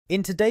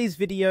In today's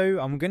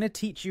video, I'm going to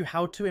teach you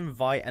how to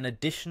invite an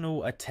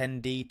additional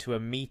attendee to a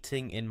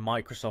meeting in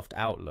Microsoft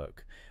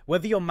Outlook.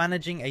 Whether you're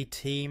managing a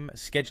team,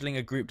 scheduling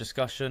a group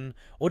discussion,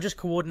 or just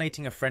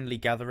coordinating a friendly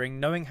gathering,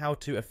 knowing how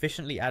to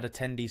efficiently add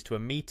attendees to a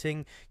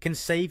meeting can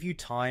save you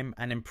time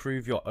and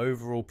improve your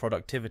overall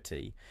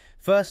productivity.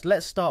 First,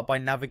 let's start by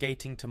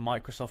navigating to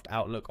Microsoft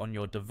Outlook on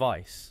your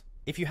device.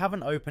 If you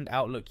haven't opened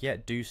Outlook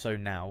yet, do so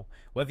now,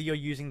 whether you're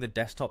using the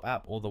desktop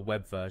app or the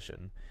web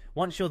version.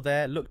 Once you're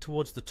there, look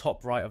towards the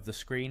top right of the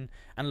screen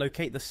and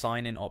locate the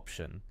sign in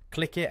option.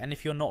 Click it, and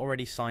if you're not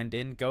already signed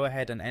in, go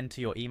ahead and enter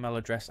your email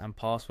address and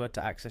password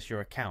to access your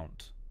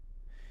account.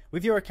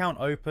 With your account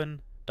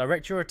open,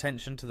 direct your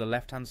attention to the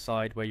left hand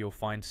side where you'll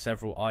find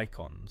several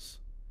icons.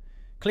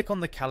 Click on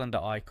the calendar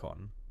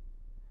icon.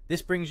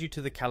 This brings you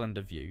to the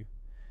calendar view,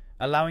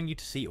 allowing you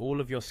to see all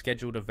of your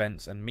scheduled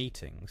events and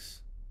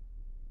meetings.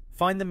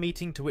 Find the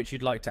meeting to which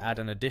you'd like to add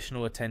an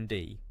additional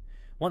attendee.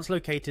 Once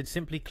located,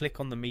 simply click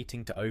on the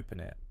meeting to open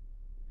it.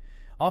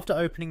 After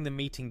opening the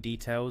meeting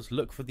details,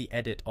 look for the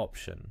Edit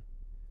option.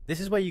 This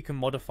is where you can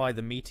modify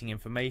the meeting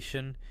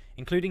information,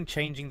 including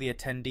changing the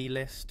attendee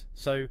list,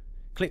 so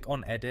click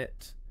on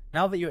Edit.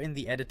 Now that you're in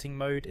the editing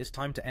mode, it's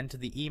time to enter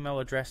the email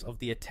address of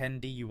the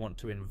attendee you want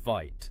to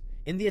invite.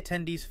 In the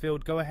attendees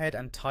field, go ahead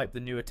and type the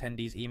new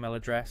attendee's email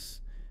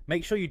address.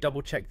 Make sure you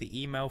double check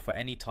the email for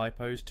any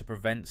typos to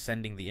prevent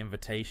sending the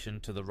invitation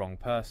to the wrong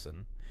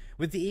person.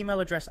 With the email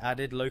address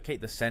added,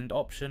 locate the send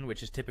option,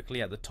 which is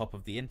typically at the top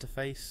of the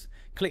interface.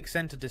 Click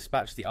send to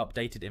dispatch the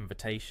updated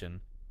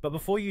invitation. But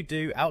before you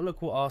do,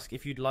 Outlook will ask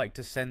if you'd like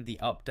to send the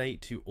update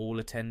to all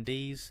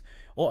attendees,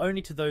 or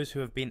only to those who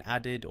have been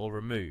added or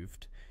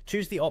removed.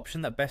 Choose the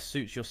option that best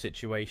suits your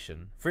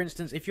situation. For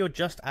instance, if you're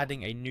just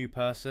adding a new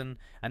person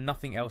and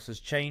nothing else has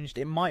changed,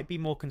 it might be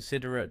more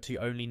considerate to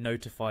only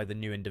notify the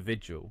new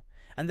individual.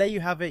 And there you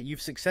have it,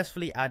 you've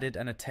successfully added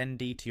an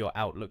attendee to your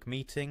Outlook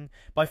meeting.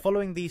 By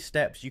following these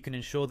steps, you can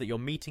ensure that your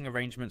meeting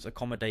arrangements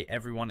accommodate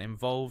everyone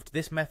involved.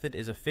 This method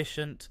is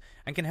efficient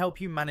and can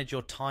help you manage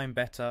your time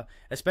better,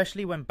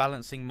 especially when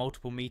balancing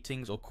multiple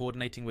meetings or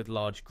coordinating with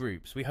large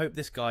groups. We hope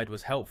this guide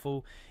was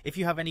helpful. If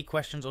you have any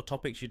questions or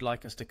topics you'd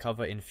like us to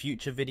cover in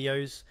future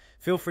videos,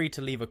 feel free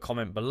to leave a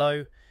comment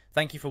below.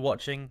 Thank you for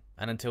watching,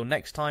 and until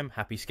next time,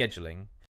 happy scheduling.